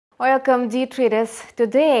Welcome, dear traders.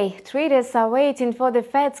 Today, traders are waiting for the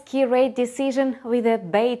Fed's key rate decision with a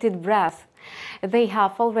bated breath. They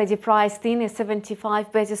have already priced in a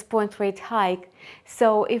 75 basis point rate hike.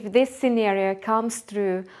 So if this scenario comes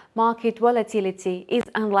through, market volatility is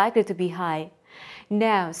unlikely to be high.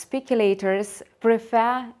 Now, speculators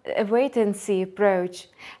prefer a wait-and-see approach.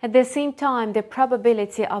 At the same time, the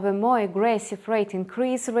probability of a more aggressive rate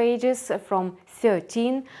increase ranges from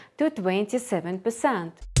 13 to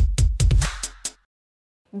 27%.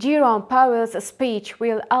 Jerome Powell's speech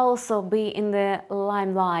will also be in the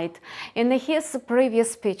limelight. In his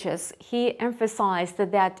previous speeches, he emphasized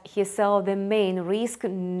that he saw the main risk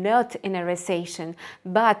not in a recession,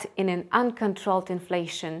 but in an uncontrolled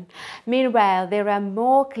inflation. Meanwhile, there are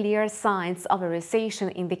more clear signs of a recession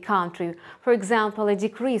in the country, for example, a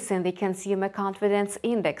decrease in the Consumer Confidence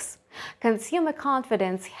Index. Consumer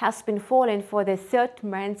confidence has been falling for the third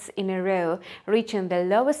month in a row, reaching the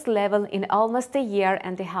lowest level in almost a year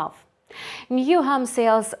and a half. New home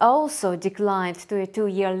sales also declined to a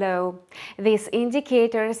two-year low. These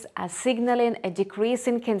indicators are signaling a decrease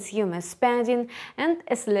in consumer spending and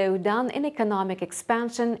a slowdown in economic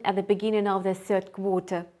expansion at the beginning of the third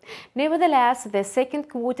quarter. Nevertheless, the second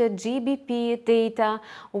quarter GDP data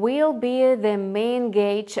will be the main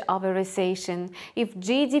gauge of a recession. If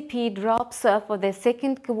GDP drops for the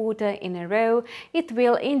second quarter in a row, it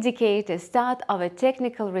will indicate a start of a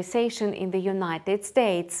technical recession in the United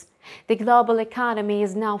States. The global economy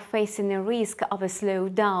is now facing a risk of a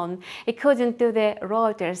slowdown. According to the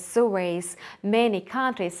Reuters surveys, many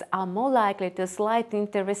countries are more likely to slide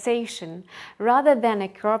into recession rather than a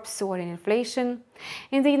curb soaring inflation.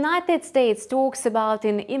 In the United States, talks about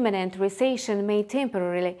an imminent recession may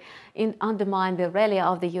temporarily undermine the rally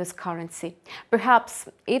of the US currency. Perhaps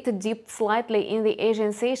it dipped slightly in the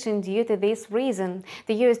Asian session due to this reason.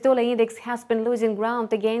 The US dollar index has been losing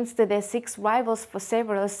ground against the six rivals for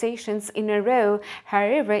several sessions in a row.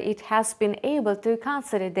 However, it has been able to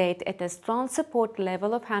consolidate at a strong support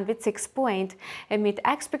level of 106 points amid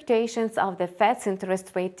expectations of the Fed's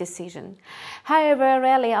interest rate decision. However, a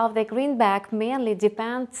rally of the greenback mainly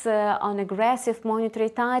depends on aggressive monetary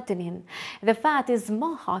tightening. The Fed is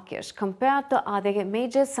more hawkish compared to other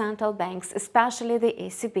major central banks, especially the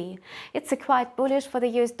ECB. It's quite bullish for the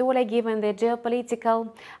US dollar given the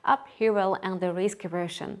geopolitical upheaval and the risk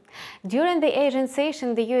aversion. During the Asian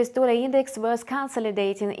session, the US dollar index was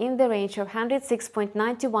consolidating in the range of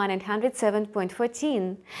 106.91 and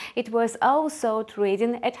 107.14. It was also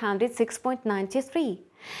trading at 106.93.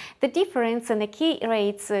 The difference in the key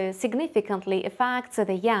rates significantly affects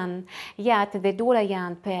the yen, yet the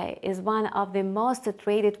dollar-yen pair is one of the most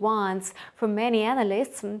traded ones. For many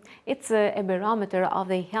analysts, it's a barometer of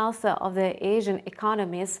the health of the Asian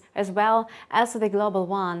economies as well as the global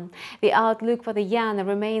one. The outlook for the yen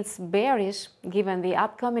remains bearish given the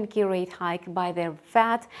upcoming key rate hike by the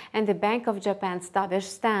Fed and the Bank of Japan's dovish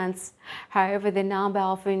stance. However, the number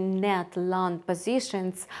of net long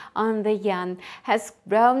positions on the yen has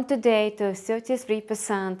grown today to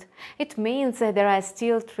 33%. It means that there are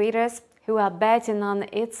still traders who are betting on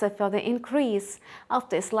its further increase.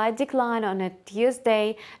 After a slight decline on a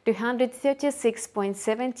Tuesday to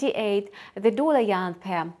 136.78, the dollar-yen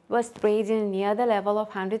pair was trading near the level of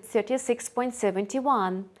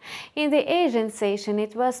 136.71. In the Asian session,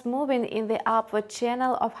 it was moving in the upward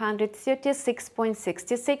channel of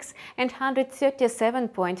 136.66 and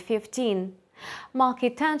 137.15.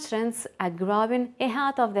 Market tensions are growing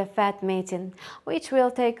ahead of the Fed meeting, which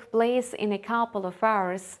will take place in a couple of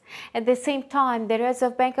hours. At the same time, the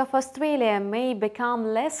Reserve Bank of Australia may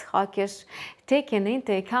become less hawkish, taking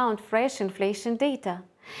into account fresh inflation data.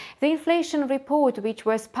 The inflation report, which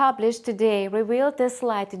was published today, revealed a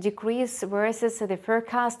slight decrease versus the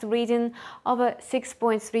forecast reading of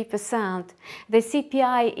 6.3%. The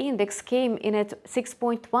CPI index came in at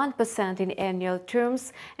 6.1% in annual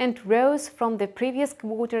terms and rose from the previous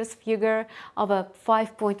quarter's figure of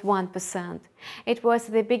 5.1%. It was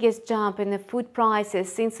the biggest jump in the food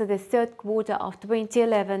prices since the third quarter of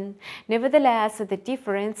 2011. Nevertheless, the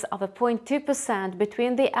difference of 0.2%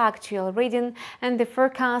 between the actual reading and the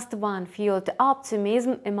forecast one fueled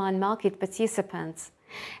optimism among market participants.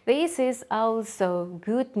 This is also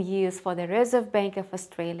good news for the Reserve Bank of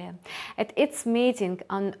Australia. At its meeting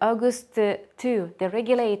on August 2, the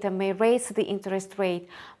regulator may raise the interest rate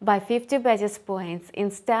by 50 basis points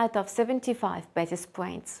instead of 75 basis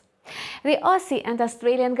points. The Aussie and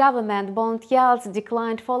Australian government bond yields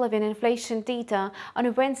declined following inflation data.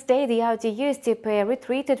 On Wednesday, the AUD-USD pair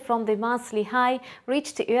retreated from the monthly high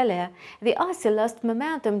reached earlier. The Aussie lost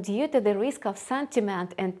momentum due to the risk of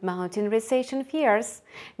sentiment and mounting recession fears.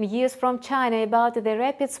 News from China about the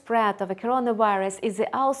rapid spread of the coronavirus is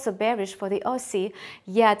also bearish for the Aussie,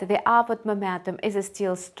 yet the upward momentum is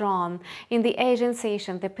still strong. In the Asian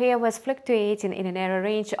session, the pair was fluctuating in a narrow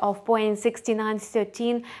range of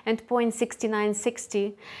 0.6913 and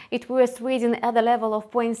 0.6960. It was trading at the level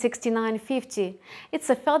of 0.6950.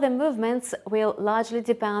 Its further movements will largely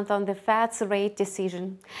depend on the Fed's rate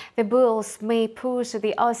decision. The bulls may push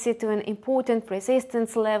the Aussie to an important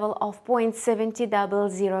resistance level of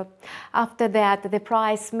 0.7000. After that, the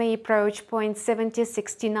price may approach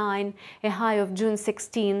 0.7069, a high of June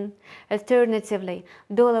 16. Alternatively,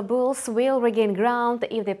 dollar bulls will regain ground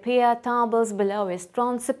if the pair tumbles below a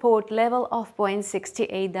strong support level of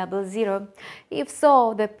 0.6800. If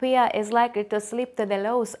so, the pair is likely to slip to the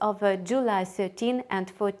lows of July 13 and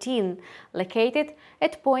 14, located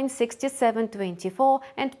at 0.6724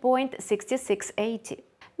 and 0.6680.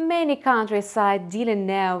 Many countries are dealing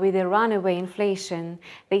now with a runaway inflation.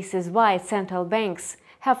 This is why central banks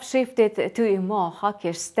have shifted to a more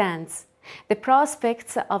hawkish stance. The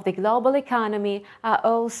prospects of the global economy are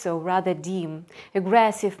also rather dim.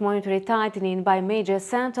 Aggressive monetary tightening by major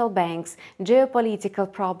central banks,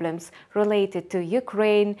 geopolitical problems related to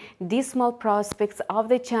Ukraine, dismal prospects of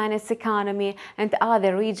the Chinese economy, and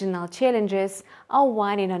other regional challenges are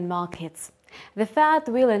weighing on markets. The Fed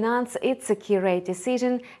will announce its key rate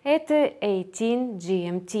decision at 18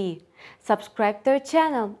 GMT. Subscribe to our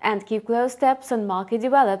channel and keep close tabs on market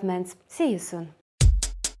developments. See you soon.